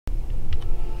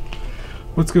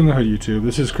What's going on YouTube?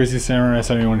 This is Crazy Samurai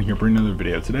 71 here bringing another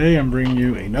video. Today I'm bringing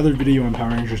you another video on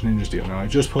Power Rangers Ninja Steel. Now I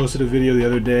just posted a video the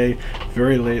other day,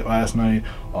 very late last night,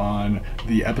 on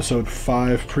the episode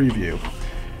 5 preview.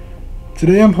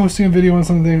 Today I'm posting a video on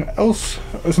something else,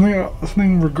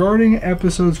 something regarding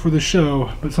episodes for the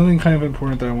show, but something kind of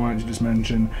important that I wanted to just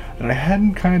mention that I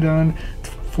hadn't kind of done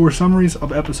for summaries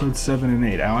of episodes 7 and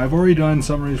 8. Now, I've already done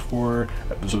summaries for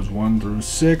episodes 1 through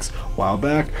 6 a while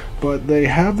back, but they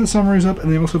have the summaries up and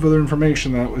they also have other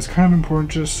information that was kind of important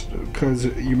just because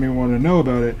you may want to know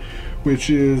about it, which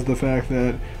is the fact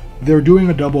that they're doing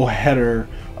a double header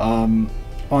on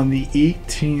the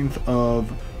 18th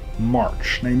of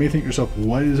March. Now you may think to yourself,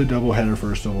 what is a double header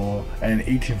first of all, and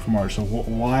 18th of March, so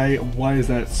why is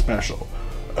that special?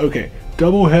 Okay,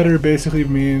 double header basically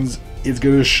means it's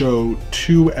going to show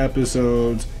 2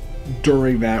 episodes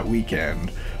during that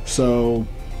weekend. So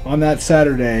on that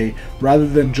Saturday, rather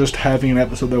than just having an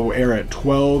episode that will air at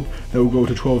 12, that will go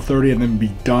to 12:30 and then be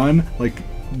done, like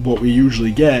what we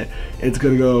usually get, it's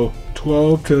going to go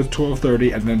 12 to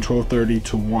 12:30 and then 12:30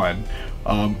 to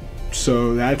 1.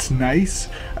 So that's nice,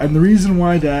 and the reason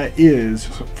why that is,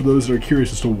 for those that are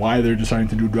curious as to why they're deciding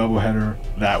to do doubleheader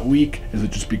that week, is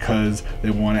it just because they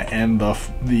want to end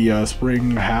the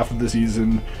spring half of the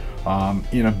season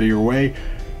in a bigger way?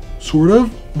 Sort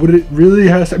of. What it really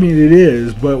has to, I mean it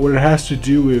is, but what it has to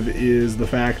do with is the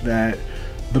fact that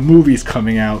the movie's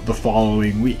coming out the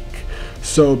following week.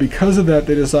 So because of that,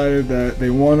 they decided that they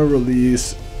want to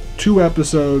release 2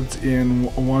 episodes in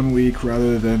 1 week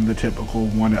rather than the typical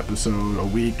 1 episode a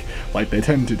week like they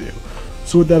tend to do.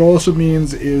 So what that also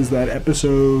means is that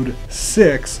episode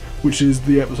 6, which is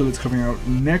the episode that's coming out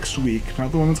next week,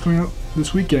 not the one that's coming out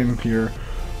this weekend here,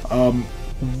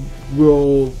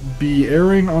 will be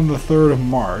airing on the 3rd of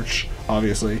March,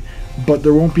 obviously, but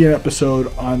there won't be an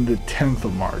episode on the 10th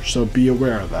of March, so be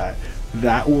aware of that.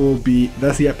 That's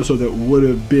the episode that would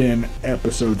have been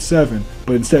episode 7,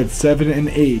 but instead 7 and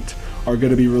 8 are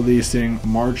going to be releasing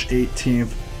March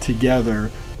 18th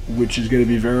together, which is going to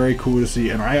be very cool to see.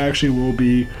 And I actually will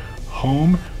be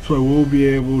home, so I will be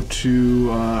able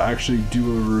to actually do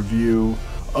a review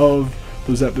of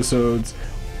those episodes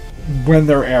when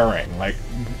they're airing. Like,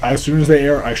 as soon as they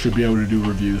air, I should be able to do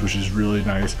reviews, which is really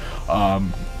nice,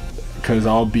 because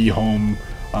I'll be home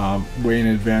way in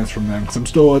advance from them, because I'm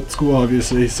still at school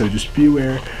obviously, so just be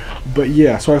aware. But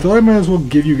yeah, so I thought I might as well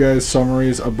give you guys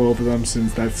summaries of both of them,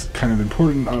 since that's kind of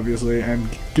important obviously, and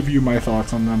give you my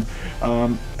thoughts on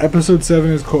them. Episode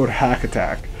 7 is called Hack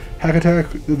Attack. Hack Attack,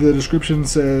 the description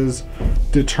says,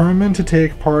 determined to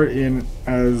take part in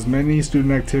as many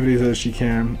student activities as she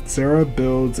can, Sarah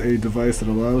builds a device that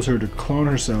allows her to clone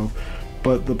herself,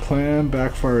 but the plan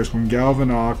backfires when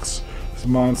Galvanox's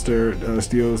monster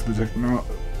steals the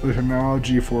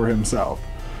technology for himself.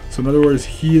 So in other words,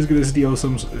 he is going to steal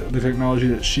the technology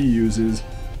that she uses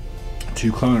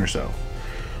to clone herself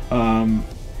on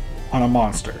a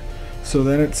monster. So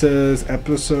then it says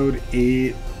episode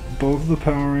 8, both the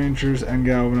Power Rangers and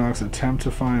Galvanox attempt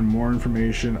to find more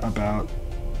information about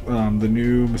the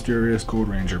new mysterious Gold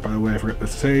Ranger. By the way, I forgot to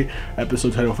say,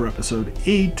 episode title for episode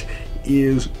 8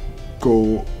 is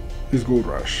Gold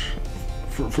Rush.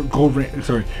 For Gold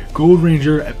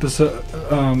Ranger episode,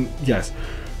 yes,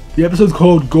 the episode's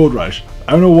called Gold Rush.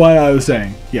 I don't know why I was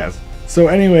saying yes. So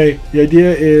anyway, the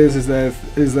idea is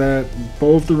that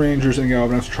both the Rangers and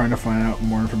Galvanox are trying to find out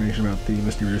more information about the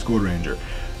mysterious Gold Ranger,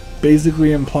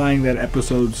 basically implying that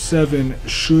episode 7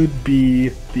 should be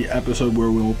the episode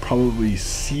where we'll probably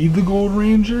see the Gold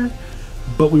Ranger,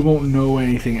 but we won't know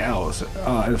anything else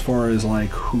as far as like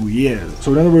who he is.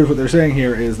 So in other words, what they're saying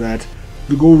here is that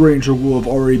the Gold Ranger will have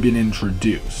already been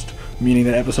introduced, meaning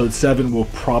that episode 7 will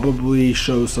probably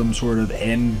show some sort of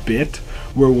end bit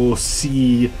where we'll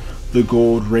see the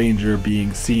Gold Ranger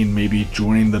being seen, maybe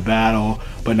joining the battle,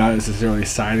 but not necessarily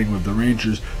siding with the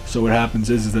Rangers. So what happens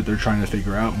is that they're trying to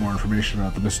figure out more information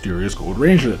about the mysterious Gold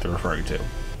Ranger that they're referring to.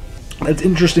 That's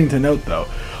interesting to note though.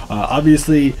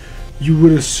 Obviously, you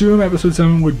would assume episode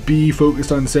 7 would be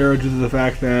focused on Sarah due to the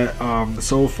fact that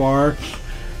so far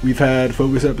we've had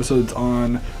focus episodes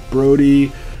on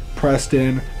Brody,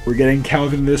 Preston, we're getting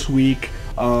Calvin this week,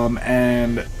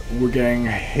 and we're getting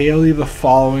Haley the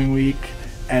following week,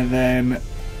 and then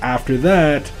after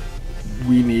that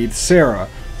we need Sarah.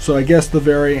 So I guess the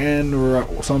very end or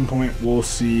at some point we'll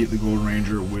see the Gold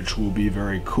Ranger, which will be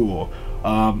very cool.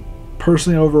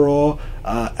 Personally, overall,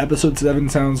 episode 7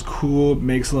 sounds cool,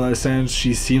 makes a lot of sense.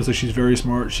 She seems like she's very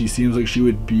smart. She seems like she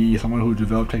would be someone who would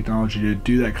develop technology to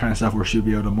do that kind of stuff, where she would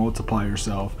be able to multiply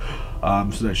herself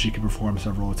so that she can perform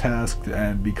several tasks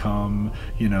and become,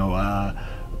 you know,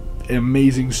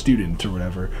 amazing student or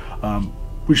whatever,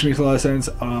 which makes a lot of sense.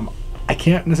 I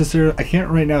can't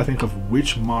right now think of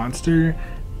which monster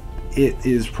it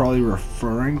is probably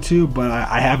referring to, but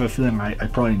I have a feeling I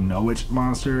probably know which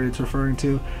monster it's referring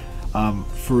to,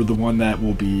 for the one that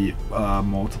will be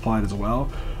multiplied as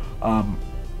well.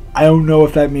 I don't know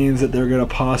if that means that they're going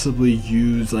to possibly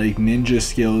use like ninja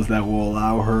skills that will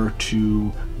allow her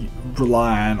to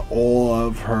rely on all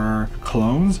of her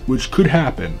clones, which could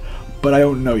happen, but I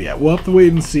don't know yet. We'll have to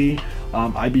wait and see.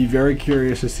 I'd be very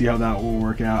curious to see how that will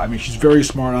work out. I mean, she's very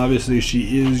smart. Obviously,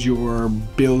 she is your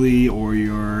Billy or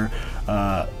your,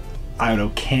 I don't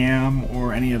know, Cam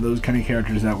or any of those kind of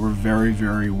characters that were very,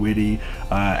 very witty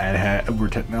and were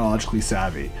technologically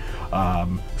savvy.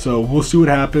 So we'll see what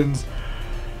happens.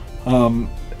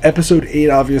 Episode 8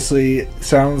 obviously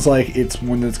sounds like it's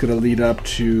one that's going to lead up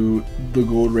to the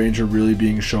Gold Ranger really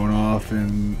being shown off,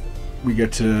 and we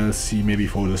get to see maybe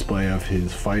full display of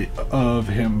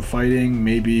him fighting,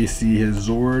 maybe see his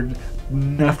Zord.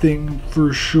 Nothing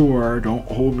for sure, don't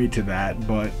hold me to that,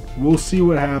 but we'll see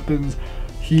what happens.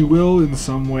 He will in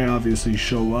some way obviously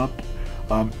show up.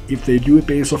 If they do it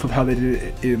based off of how they did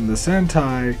it in the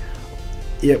Sentai,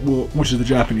 it will, which is the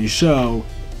Japanese show,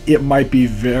 it might be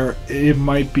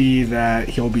that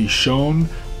he'll be shown,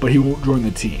 but he won't join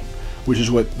the team, which is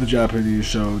what the Japanese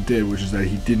show did, which is that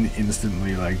he didn't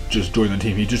instantly like just join the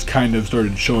team. He just kind of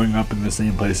started showing up in the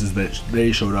same places that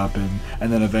they showed up in,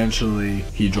 and then eventually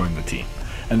he joined the team.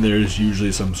 And there's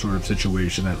usually some sort of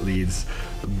situation that leads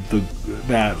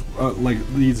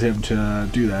leads him to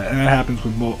do that, and that happens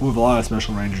with a lot of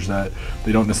Special Rangers, that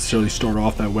they don't necessarily start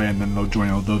off that way and then they'll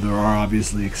join, although there are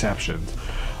obviously exceptions.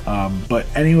 But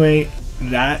anyway,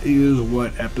 that is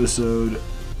what episode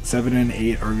 7 and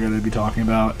 8 are going to be talking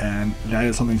about, and that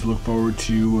is something to look forward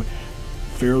to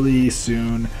fairly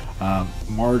soon.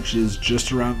 March is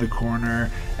just around the corner,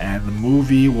 and the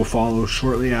movie will follow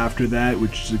shortly after that,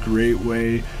 which is a great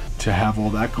way to have all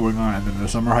that going on. And then the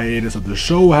summer hiatus of the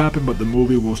show will happen, but the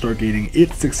movie will start gaining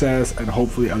its success, and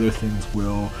hopefully other things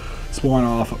will spawn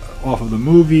off of the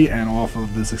movie and off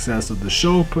of the success of the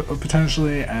show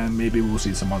potentially, and maybe we'll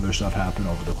see some other stuff happen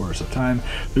over the course of time.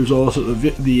 There's also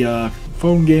the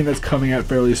phone game that's coming out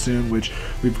fairly soon, which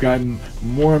we've gotten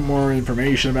more and more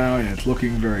information about, and it's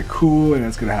looking very cool, and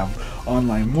it's going to have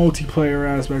online multiplayer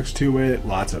aspects to it,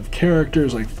 lots of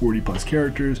characters, like 40 plus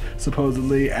characters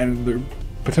supposedly, and they're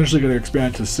potentially going to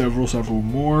expand to several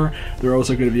more. They're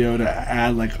also going to be able to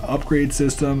add like upgrade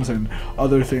systems and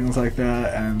other things like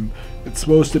that, and it's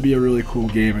supposed to be a really cool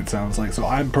game, it sounds like. So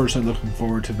I'm personally looking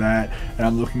forward to that, and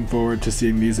I'm looking forward to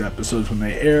seeing these episodes when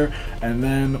they air, and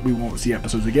then we won't see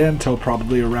episodes again until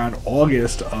probably around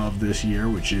August of this year,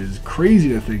 which is crazy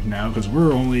to think now because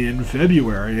we're only in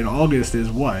February, and August is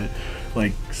what,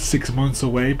 like 6 months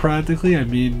away practically. I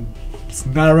mean, it's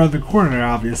not around the corner,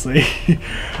 obviously.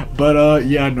 But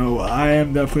yeah, no, I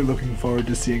am definitely looking forward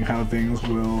to seeing how things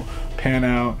will pan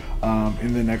out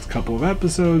in the next couple of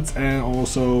episodes, and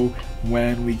also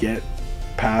when we get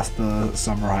past the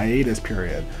summer hiatus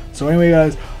period. So anyway,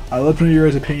 guys, I'd love to know your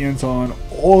guys' opinions on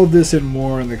all of this and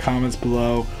more in the comments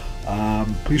below.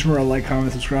 Please remember to like,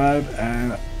 comment, subscribe,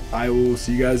 and I will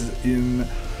see you guys in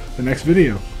the next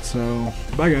video. So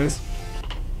bye, guys.